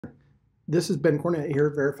This is Ben Cornett here,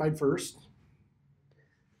 Verified First.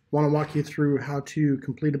 Want to walk you through how to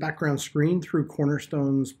complete a background screen through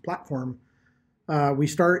Cornerstone's platform. We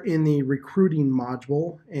start in the recruiting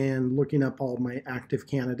module and looking up all my active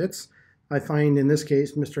candidates. I find in this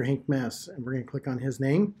case Mr. Hank Mess, and we're going to click on his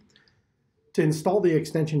name. To install the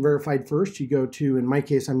extension Verified First, you go to, in my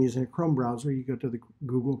case I'm using a Chrome browser, you go to the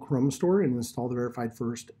Google Chrome store and install the Verified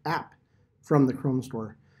First app from the Chrome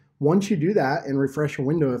store. Once you do that and refresh your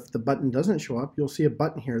window, if the button doesn't show up, you'll see a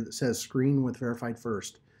button here that says Screen with Verified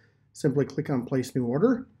First. Simply click on Place New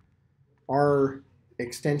Order. Our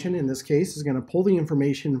extension in this case is going to pull the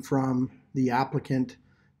information from the applicant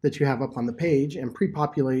that you have up on the page and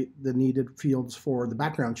pre-populate the needed fields for the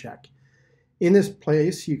background check. In this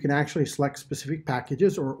place, you can actually select specific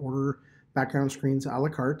packages or order background screens a la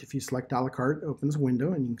carte. If you select a la carte, it opens a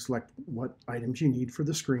window and you can select what items you need for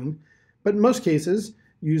the screen. But in most cases,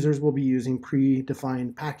 users will be using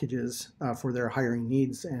predefined packages for their hiring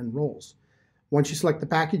needs and roles. Once you select the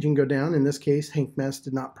package, you can go down. In this case, Hank Mess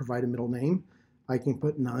did not provide a middle name. I can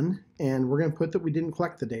put none, and we're going to put that we didn't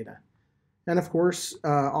collect the data. And of course,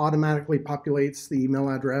 automatically populates the email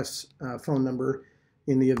address, phone number,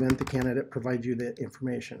 in the event the candidate provides you the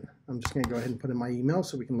information. I'm just going to go ahead and put in my email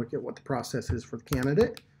so we can look at what the process is for the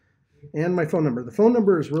candidate. And my phone number. The phone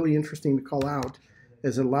number is really interesting to call out,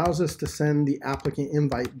 as it allows us to send the applicant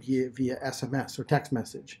invite via SMS or text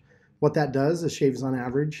message. What that does is shaves on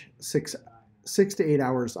average six to 8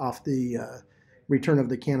 hours off the return of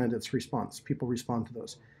the candidate's response. People respond to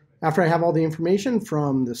those. After I have all the information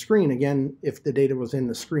from the screen, again, if the data was in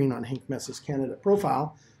the screen on Hank Mess's candidate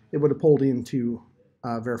profile, it would have pulled into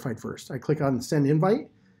Verified First. I click on Send Invite,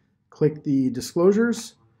 click the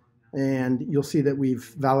disclosures, and you'll see that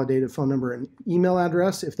we've validated phone number and email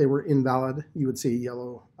address. If they were invalid, you would see a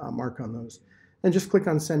yellow mark on those. And just click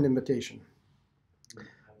on Send Invitation.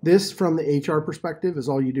 This, from the HR perspective, is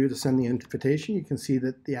all you do to send the invitation. You can see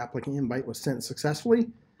that the applicant invite was sent successfully.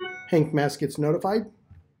 Hank Mess gets notified.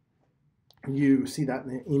 You see that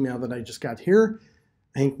in the email that I just got here.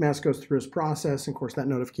 Hank Mess goes through his process, and of course that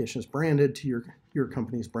notification is branded to your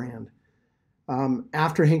company's brand.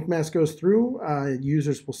 After Hank Mess goes through,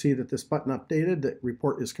 users will see that this button updated, that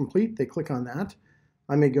report is complete. They click on that.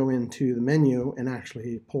 I may go into the menu and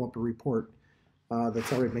actually pull up a report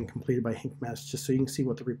that's already been completed by Hank Mess, just so you can see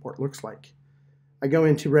what the report looks like. I go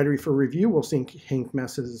into Ready for Review. We'll see Hank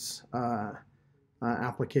Mess's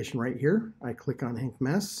application right here. I click on Hank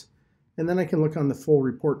Mess, and then I can look on the full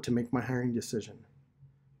report to make my hiring decision.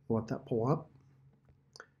 We'll let that pull up.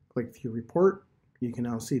 Click View Report. You can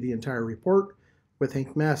now see the entire report. With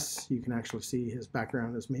Hank Mess, you can actually see his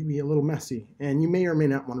background is maybe a little messy, and you may or may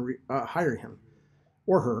not want to hire him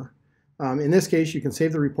or her. In this case, you can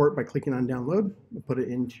save the report by clicking on Download and put it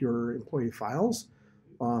into your employee files.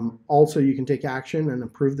 Also, you can take action and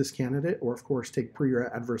approve this candidate, or of course, take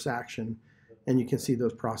pre-adverse action, and you can see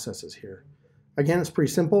those processes here. Again, it's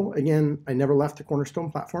pretty simple. Again, I never left the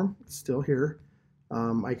Cornerstone platform. It's still here.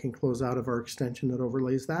 I can close out of our extension that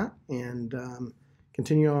overlays that and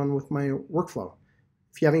continue on with my workflow.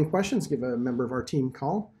 If you have any questions, give a member of our team a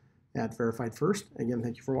call at Verified First. Again,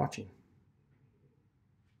 thank you for watching.